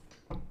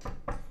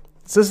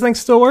Does this thing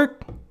still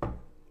work?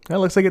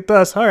 That looks like it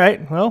does.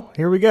 Alright, well,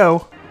 here we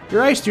go.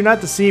 Your eyes do not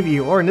deceive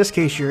you, or in this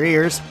case your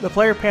ears. The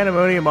Player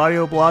Pandemonium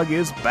audio blog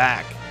is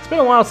back. It's been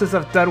a while since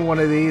I've done one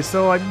of these,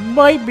 so I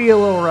might be a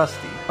little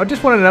rusty. I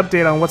just wanted an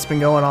update on what's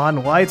been going on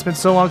and why it's been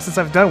so long since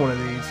I've done one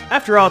of these.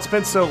 After all, it's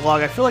been so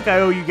long, I feel like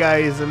I owe you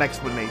guys an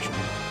explanation.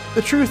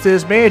 The truth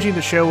is, managing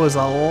the show was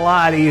a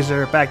lot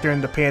easier back during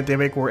the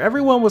pandemic where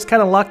everyone was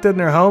kind of locked in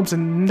their homes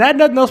and had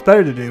nothing else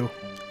better to do.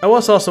 I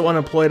was also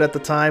unemployed at the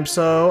time,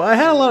 so I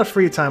had a lot of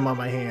free time on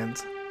my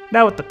hands.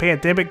 Now with the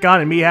pandemic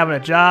gone and me having a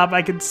job,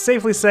 I can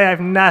safely say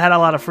I've not had a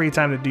lot of free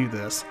time to do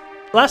this.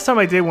 Last time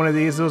I did one of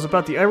these, it was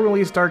about the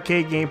unreleased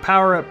arcade game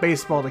Power Up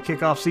Baseball to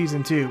kick off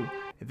Season 2.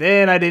 And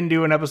then I didn't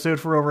do an episode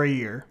for over a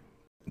year.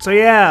 So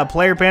yeah,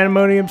 Player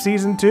Pandemonium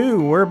Season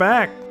 2, we're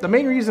back. The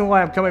main reason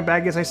why I'm coming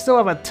back is I still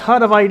have a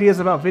ton of ideas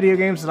about video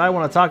games that I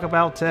want to talk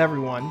about to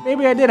everyone.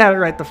 Maybe I did have it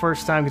right the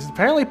first time, because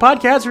apparently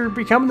podcasts are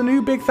becoming the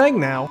new big thing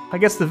now. I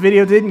guess the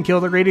video didn't kill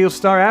the radio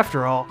star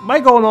after all. My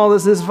goal in all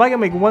this is if I can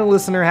make one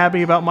listener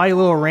happy about my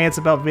little rants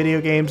about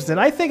video games, then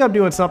I think I'm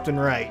doing something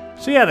right.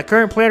 So yeah, the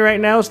current plan right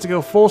now is to go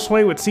full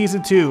swing with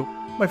Season 2.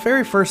 My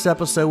very first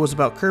episode was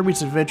about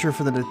Kirby's Adventure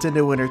for the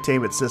Nintendo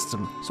Entertainment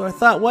System, so I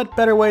thought what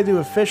better way to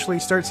officially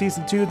start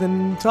Season 2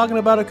 than talking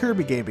about a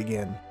Kirby game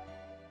again.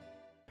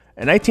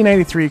 In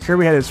 1993,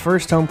 Kirby had his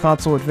first home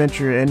console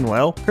adventure in,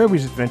 well,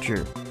 Kirby's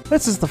Adventure.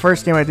 This is the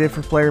first game I did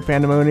for Player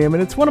Pandemonium,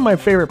 and it's one of my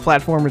favorite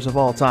platformers of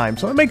all time,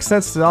 so it makes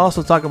sense to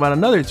also talk about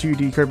another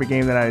 2D Kirby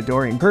game that I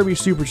adore in Kirby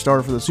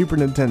Superstar for the Super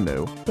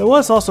Nintendo. There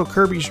was also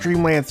Kirby's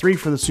Dream Land 3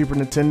 for the Super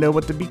Nintendo,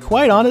 but to be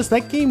quite honest,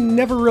 that game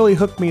never really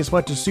hooked me as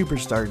much as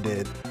Superstar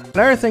did.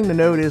 Another thing to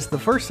note is, the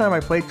first time I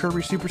played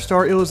Kirby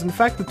Superstar, it was in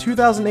fact the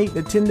 2008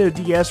 Nintendo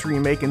DS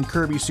remake in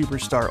Kirby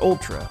Superstar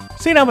Ultra.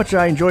 Seeing how much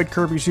I enjoyed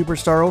Kirby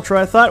Superstar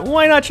Ultra, I thought,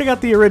 why not check out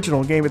the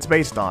original game it's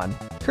based on?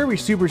 Kirby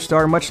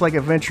Superstar, much like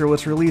Adventure,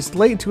 was released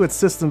late into its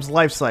system's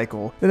life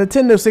cycle. The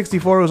Nintendo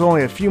 64 was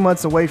only a few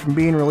months away from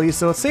being released,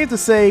 so it's safe to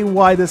say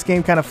why this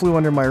game kind of flew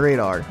under my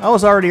radar. I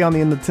was already on the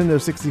Nintendo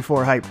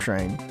 64 hype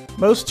train.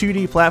 Most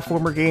 2D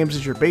platformer games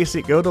is your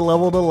basic go to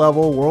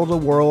level, world to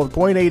world,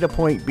 point A to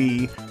point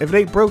B. If it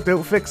ain't broke,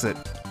 don't fix it.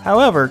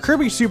 However,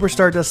 Kirby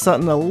Superstar does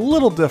something a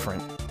little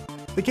different.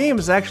 The game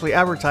is actually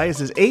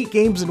advertised as 8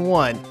 games in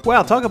 1.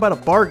 Wow, talk about a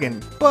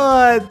bargain.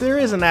 But there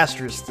is an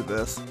asterisk to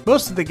this.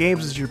 Most of the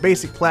games is your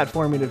basic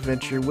platforming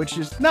adventure, which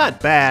is not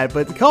bad,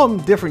 but to call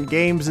them different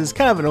games is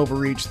kind of an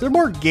overreach. They're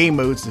more game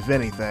modes if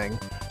anything.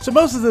 So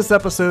most of this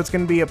episode is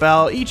going to be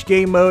about each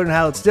game mode and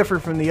how it's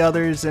different from the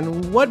others,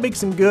 and what makes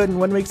them good and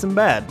what makes them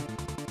bad.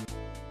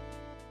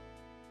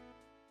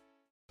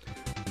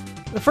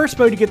 The first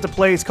mode you get to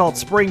play is called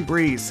Spring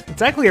Breeze.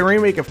 It's actually a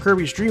remake of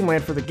Kirby's Dream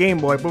Land for the Game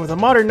Boy, but with a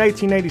modern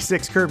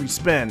 1996 Kirby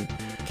spin.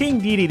 King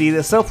Dedede,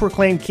 the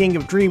self-proclaimed king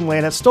of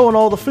Dreamland, has stolen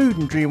all the food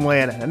in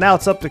Dreamland, and now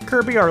it's up to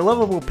Kirby, our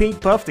lovable Pink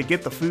Puff, to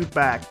get the food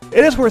back.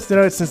 It is worth to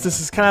note, since this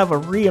is kind of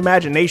a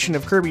reimagination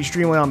of Kirby's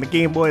Dreamland on the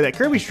Game Boy, that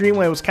Kirby's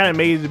Dreamland was kind of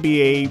made to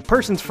be a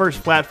person's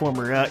first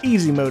platformer,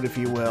 easy mode if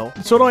you will.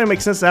 So it only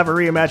makes sense to have a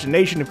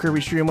reimagination of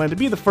Kirby's Dreamland to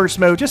be the first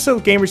mode, just so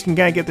gamers can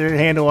kind of get their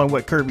handle on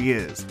what Kirby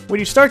is. When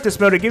you start this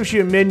mode, it gives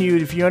you a menu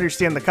if you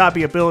understand the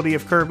copy ability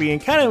of Kirby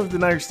and kind of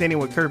an understanding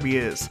what Kirby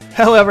is.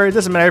 However, it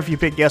doesn't matter if you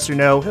pick yes or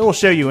no, it will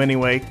show you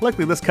anyway.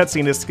 Luckily, this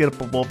cutscene is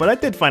skippable, but I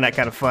did find that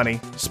kind of funny.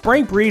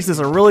 Spring Breeze does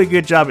a really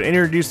good job at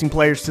introducing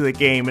players to the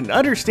game and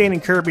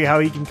understanding Kirby how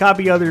he can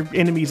copy other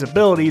enemies'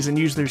 abilities and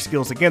use their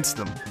skills against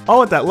them. All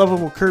with that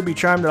lovable Kirby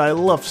charm that I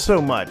love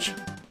so much.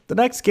 The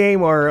next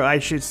game, or I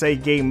should say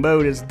game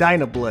mode, is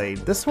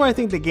Dynablade. This is where I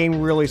think the game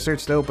really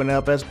starts to open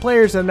up, as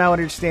players are now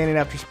understanding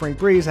after Spring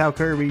Breeze how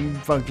Kirby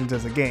functions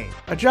as a game.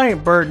 A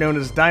giant bird known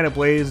as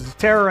Dynablade is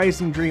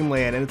terrorizing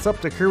Dreamland, and it's up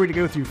to Kirby to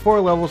go through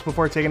 4 levels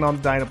before taking on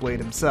Dynablade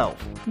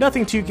himself.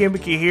 Nothing too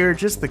gimmicky here,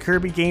 just the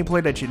Kirby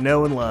gameplay that you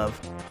know and love.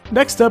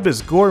 Next up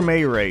is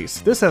Gourmet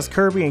Race. This has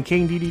Kirby and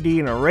King Dedede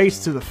in a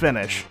race to the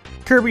finish.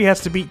 Kirby has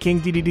to beat King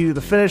Dedede to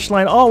the finish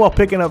line, all while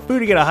picking up food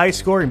to get a high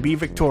score and be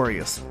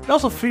victorious. It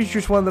also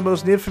features one of the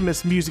most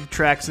infamous music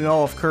tracks in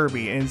all of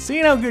Kirby, and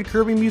seeing how good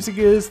Kirby music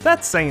is,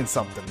 that's saying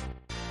something.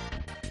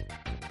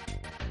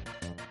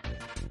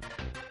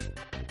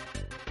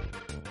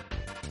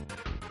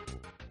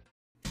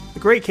 The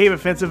Great Cave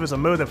Offensive is a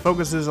mode that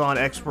focuses on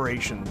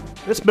exploration.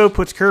 This mode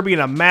puts Kirby in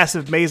a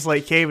massive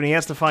maze-like cave, and he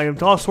has to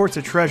find all sorts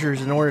of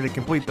treasures in order to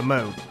complete the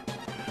mode.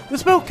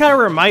 This mode kind of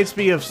reminds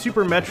me of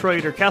Super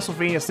Metroid or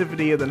Castlevania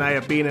Symphony of the Night,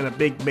 of being in a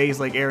big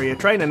maze-like area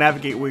trying to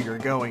navigate where you're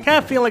going. Kind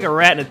of feel like a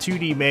rat in a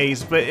 2D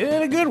maze, but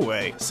in a good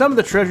way. Some of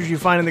the treasures you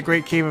find in the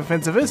Great Cave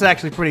Offensive is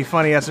actually pretty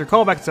funny, as they're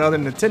callbacks to other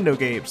Nintendo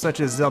games, such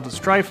as Zelda's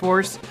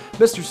Triforce,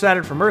 Mr.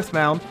 Saturn from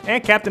Earthbound,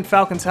 and Captain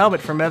Falcon's helmet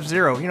from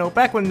F-Zero, you know,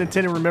 back when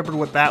Nintendo remembered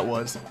what that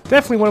was.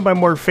 Definitely one of my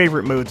more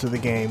favorite modes of the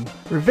game.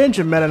 Revenge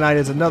of Meta Knight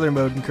is another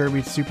mode in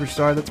Kirby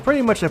Superstar that's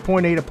pretty much a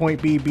point A to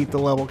point B beat the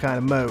level kind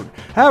of mode.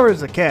 However,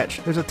 there's a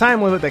catch. There's a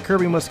time limit that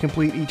Kirby must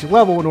complete each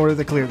level in order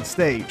to clear the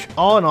stage.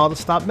 All in all, to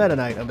stop Meta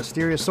Knight, a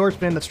mysterious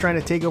swordsman that's trying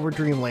to take over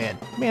Dreamland.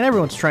 Man,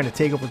 everyone's trying to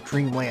take over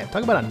Dreamland.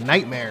 Talk about a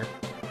nightmare.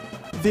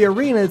 The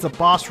arena is a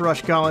boss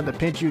rush gauntlet to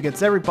pinch you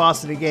against every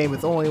boss in the game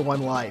with only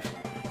one life.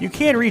 You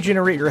can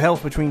regenerate your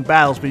health between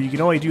battles, but you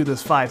can only do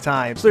this 5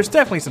 times, so there's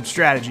definitely some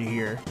strategy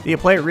here. Do you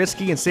play it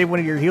risky and save one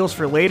of your heals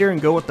for later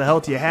and go with the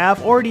health you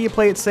have, or do you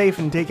play it safe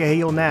and take a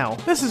heal now?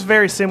 This is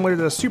very similar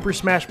to the Super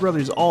Smash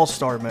Bros.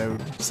 All-Star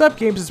mode.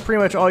 Sub-games is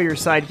pretty much all your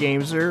side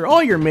games, or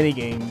all your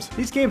mini-games.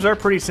 These games are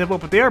pretty simple,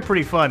 but they are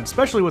pretty fun,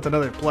 especially with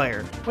another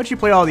player. Once you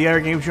play all the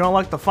other games, you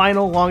unlock the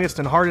final, longest,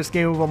 and hardest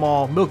game of them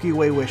all, Milky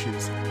Way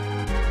Wishes.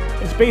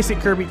 It's basic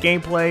Kirby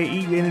gameplay,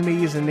 eat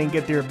enemies, and then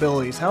get their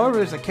abilities. However,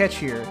 there's a catch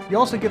here. You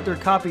also get their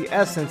copy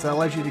essence that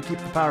allows you to keep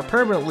the power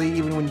permanently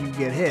even when you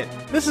get hit.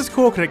 This is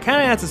cool because it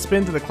kind of adds a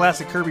spin to the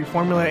classic Kirby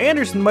formula, and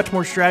there's much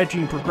more strategy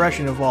and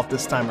progression involved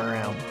this time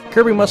around.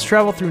 Kirby must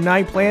travel through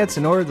 9 planets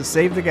in order to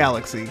save the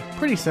galaxy.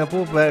 Pretty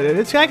simple, but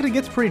it actually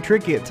gets pretty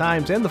tricky at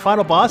times, and the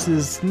final boss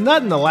is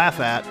nothing to laugh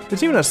at.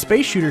 There's even a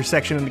space shooter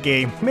section in the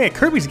game. Man,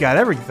 Kirby's got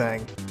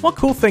everything. One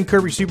cool thing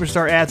Kirby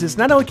Superstar adds is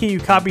not only can you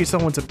copy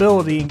someone's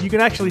ability, you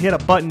can actually hit a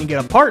button and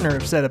get a partner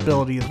of said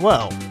ability as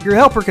well. Your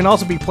helper can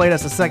also be played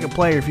as a second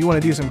player if you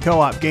want to do some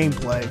co-op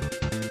gameplay.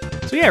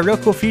 So yeah, real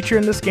cool feature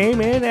in this game,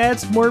 and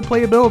adds more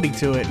playability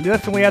to it. It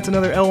definitely adds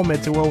another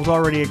element to what was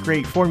already a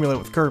great formula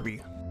with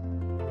Kirby.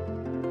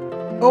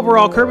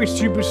 Overall, Kirby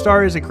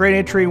Superstar is a great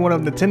entry in one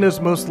of Nintendo's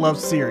most loved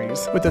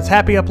series, with its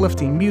happy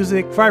uplifting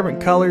music,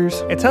 vibrant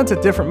colors, and tons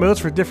of different modes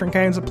for different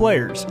kinds of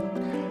players.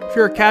 If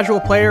you're a casual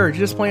player or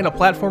just playing a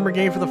platformer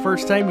game for the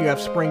first time, you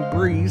have Spring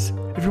Breeze.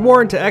 If you're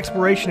more into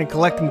exploration and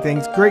collecting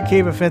things, Great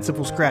Cave Offensive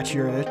will scratch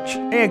your itch.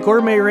 And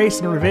Gourmet Race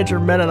and Revenge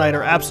of Meta Knight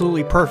are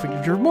absolutely perfect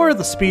if you're more of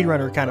the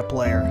speedrunner kind of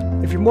player.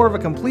 If you're more of a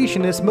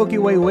completionist, Milky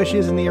Way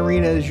Wishes in the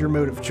arena is your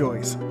mode of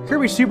choice.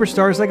 Kirby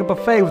Superstar is like a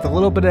buffet with a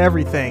little bit of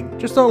everything.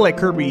 Just don't let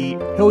Kirby eat,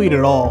 he'll eat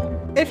it all.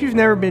 If you've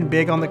never been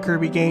big on the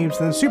Kirby games,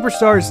 then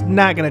Superstar is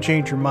not going to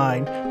change your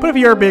mind. But if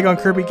you are big on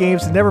Kirby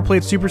games and never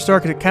played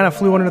Superstar because it kind of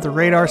flew under the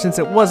radar since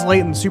it was late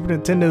in the Super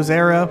Nintendo's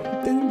era,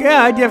 then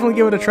yeah, I'd definitely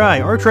give it a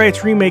try. Or try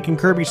its remake in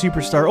Kirby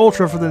Superstar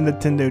Ultra for the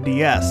Nintendo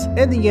DS.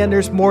 In the end,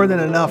 there's more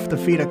than enough to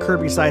feed a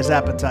Kirby-sized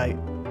appetite.